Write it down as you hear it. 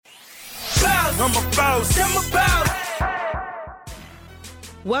I'm a boss. I'm a boss.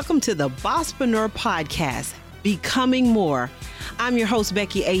 Welcome to the Bosspreneur Podcast, Becoming More. I'm your host,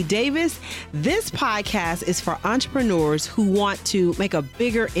 Becky A. Davis. This podcast is for entrepreneurs who want to make a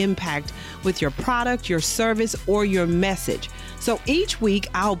bigger impact with your product, your service, or your message. So each week,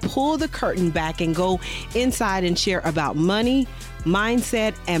 I'll pull the curtain back and go inside and share about money,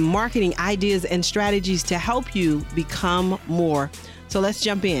 mindset, and marketing ideas and strategies to help you become more. So let's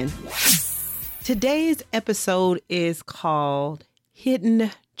jump in. Today's episode is called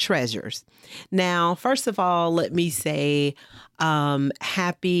Hidden Treasures. Now, first of all, let me say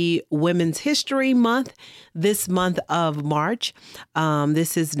happy Women's History Month this month of March.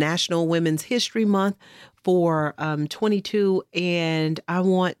 This is National Women's History Month for 22, and I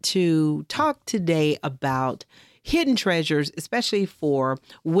want to talk today about hidden treasures, especially for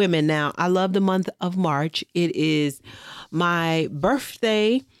women. Now, I love the month of March. It is my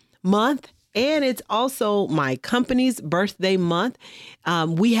birthday month. And it's also my company's birthday month.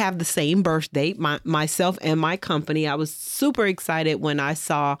 We have the same birthday, myself and my company. I was super excited when I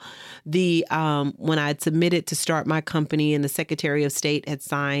saw when I had submitted to start my company and the Secretary of State had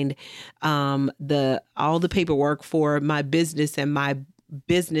signed all the paperwork for my business, and my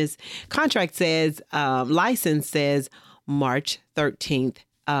business contract says, license says March 13th.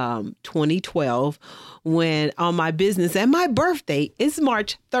 2012, when on my business, and my birthday is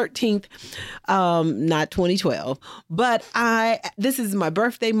March 13th, not 2012, but this is my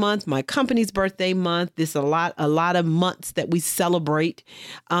birthday month, my company's birthday month. This is a lot of months that we celebrate.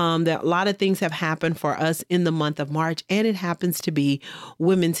 That a lot of things have happened for us in the month of March, and it happens to be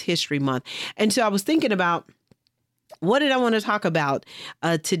Women's History Month. And so I was thinking about, what did I want to talk about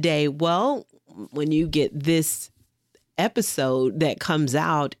today? Well, when you get this episode that comes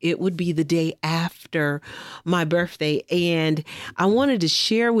out, it would be the day after my birthday. And I wanted to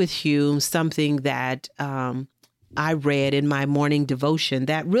share with you something that I read in my morning devotion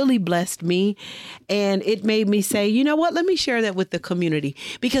that really blessed me. And it made me say, you know what, let me share that with the community,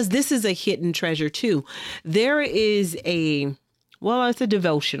 because this is a hidden treasure too. There is it's a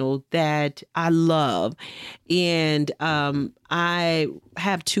devotional that I love. And I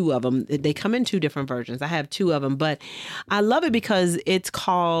have two of them. They come in two different versions. I have two of them, but I love it because it's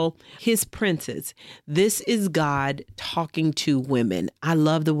called His Princess. This is God talking to women. I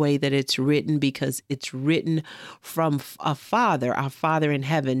love the way that it's written, because it's written from our Father in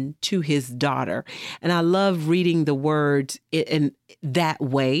heaven, to his daughter. And I love reading the words in that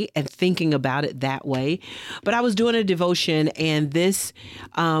way and thinking about it that way. But I was doing a devotion, and this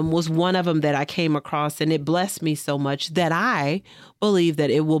was one of them that I came across, and it blessed me so much that I believe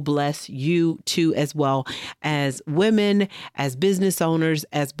that it will bless you too, as well, as women, as business owners,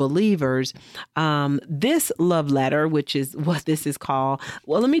 as believers. This love letter, which is what this is called.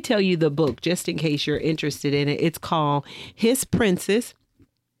 Well, let me tell you the book, just in case you're interested in it. It's called His Princess.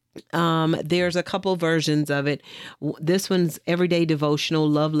 There's a couple versions of it. This one's Everyday Devotional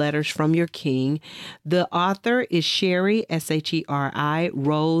Love Letters from Your King. The author is Sheri, Sheri,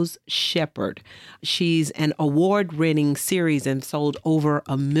 Rose Shepherd. She's an award-winning series and sold over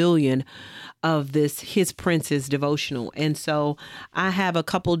 1 million of this His Princess devotional. And so I have a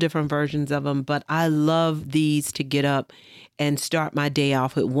couple different versions of them, but I love these to get up and start my day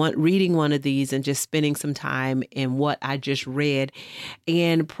off with reading one of these and just spending some time in what I just read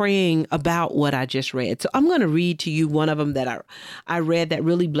and praying about what I just read. So I'm going to read to you one of them that I read that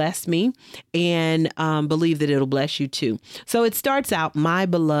really blessed me, and believe that it'll bless you too. So it starts out, my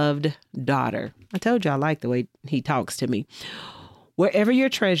beloved daughter. I told you I like the way he talks to me. Wherever your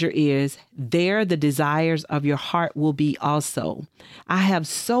treasure is, there the desires of your heart will be also. I have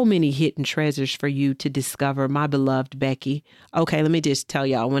so many hidden treasures for you to discover, my beloved Becky. Okay, let me just tell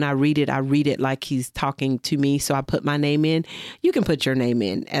y'all, when I read it like he's talking to me. So I put my name in. You can put your name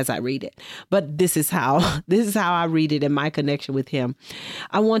in as I read it. But this is how I read it in my connection with him.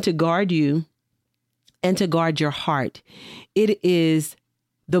 I want to guard you and to guard your heart. It is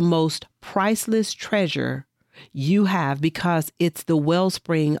the most priceless treasure you have, because it's the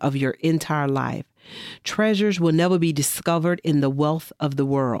wellspring of your entire life. Treasures will never be discovered in the wealth of the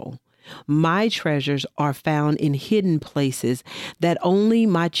world. My treasures are found in hidden places that only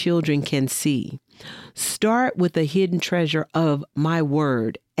my children can see. Start with the hidden treasure of my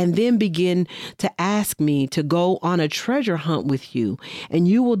word, and then begin to ask me to go on a treasure hunt with you, and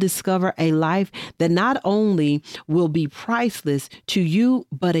you will discover a life that not only will be priceless to you,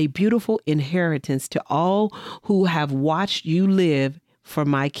 but a beautiful inheritance to all who have watched you live for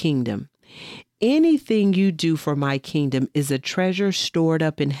my kingdom. Anything you do for my kingdom is a treasure stored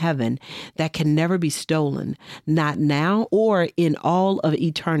up in heaven that can never be stolen, not now or in all of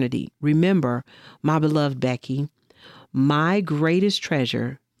eternity. Remember, my beloved Becky, my greatest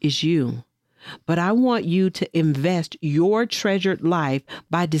treasure is you. But I want you to invest your treasured life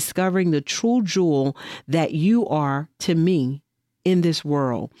by discovering the true jewel that you are to me in this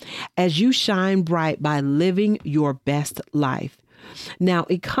world as you shine bright by living your best life. Now,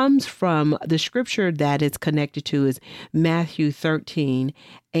 it comes from the scripture that it's connected to is Matthew 13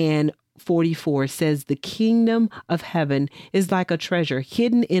 and 44 says, the kingdom of heaven is like a treasure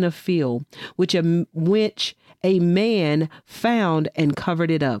hidden in a field, which a man found and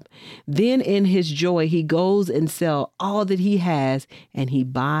covered it up. Then in his joy, he goes and sells all that he has and he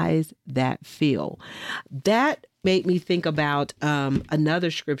buys that field. That made me think about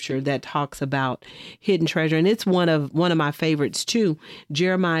another scripture that talks about hidden treasure. And it's one of my favorites too.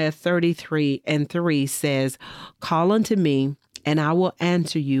 Jeremiah 33:3 says, call unto me and I will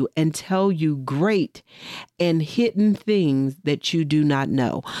answer you and tell you great and hidden things that you do not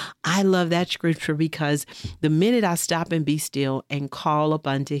know. I love that scripture because the minute I stop and be still and call up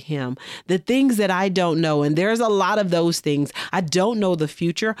unto him, the things that I don't know, and there's a lot of those things. I don't know the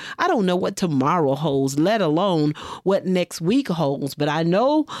future. I don't know what tomorrow holds, let alone what next week holds. But I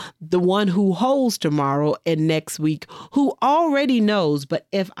know the one who holds tomorrow and next week, who already knows. But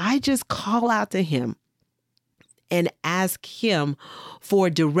if I just call out to him and ask him for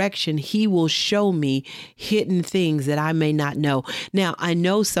direction, he will show me hidden things that I may not know. Now, I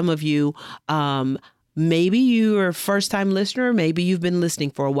know some of you, maybe you're a first-time listener, maybe you've been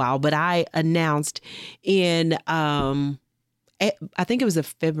listening for a while, but I announced in, I think it was a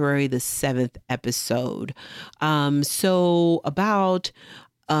February the 7th episode. So about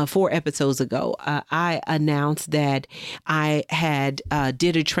 4 episodes ago, I announced that I had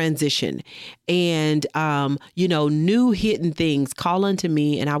did a transition and, new hidden things. Call unto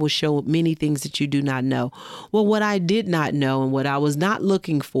me and I will show many things that you do not know. Well, what I did not know and what I was not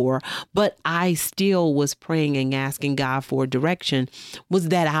looking for, but I still was praying and asking God for direction, was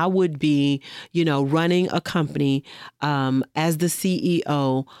that I would be, running a company as the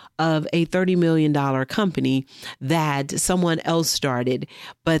CEO of a $30 million company that someone else started,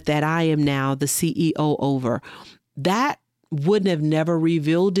 but that I am now the CEO over. That wouldn't have never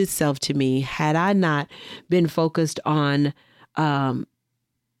revealed itself to me had I not been focused on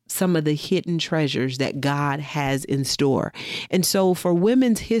some of the hidden treasures that God has in store. And so for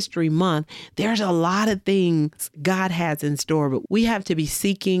Women's History Month, there's a lot of things God has in store, but we have to be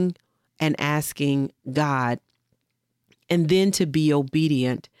seeking and asking God, and then to be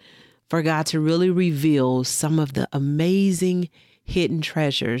obedient for God to really reveal some of the amazing hidden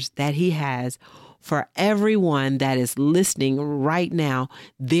treasures that he has for everyone that is listening right now.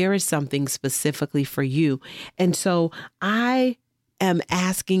 There is something specifically for you. And so I am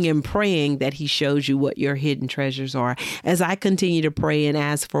asking and praying that he shows you what your hidden treasures are as I continue to pray and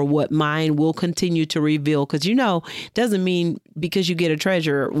ask for what mine will continue to reveal. Because, it doesn't mean because you get a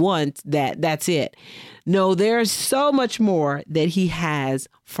treasure once that's it. No, there's so much more that he has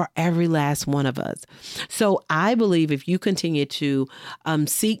for every last one of us. So I believe if you continue to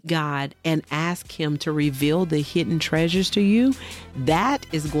seek God and ask him to reveal the hidden treasures to you, that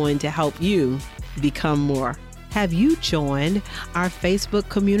is going to help you become more. Have you joined our Facebook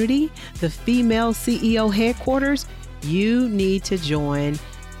community, the Female CEO Headquarters? You need to join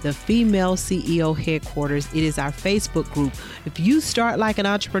the Female CEO Headquarters. It is our Facebook group. If you start like an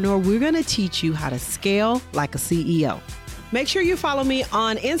entrepreneur, we're going to teach you how to scale like a CEO. Make sure you follow me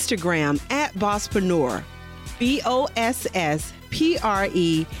on Instagram at Bosspreneur,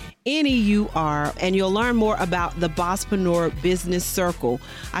 BOSSPRENEUR, and you'll learn more about the Bosspreneur Business Circle.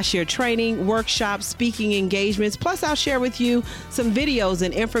 I share training, workshops, speaking engagements, plus I'll share with you some videos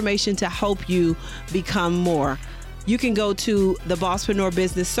and information to help you become more. You can go to the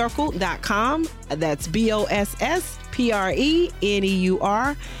BosspreneurBusinessCircle.com. That's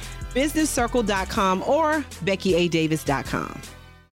BOSSPRENEUR, businesscircle.com, or BeckyADavis.com.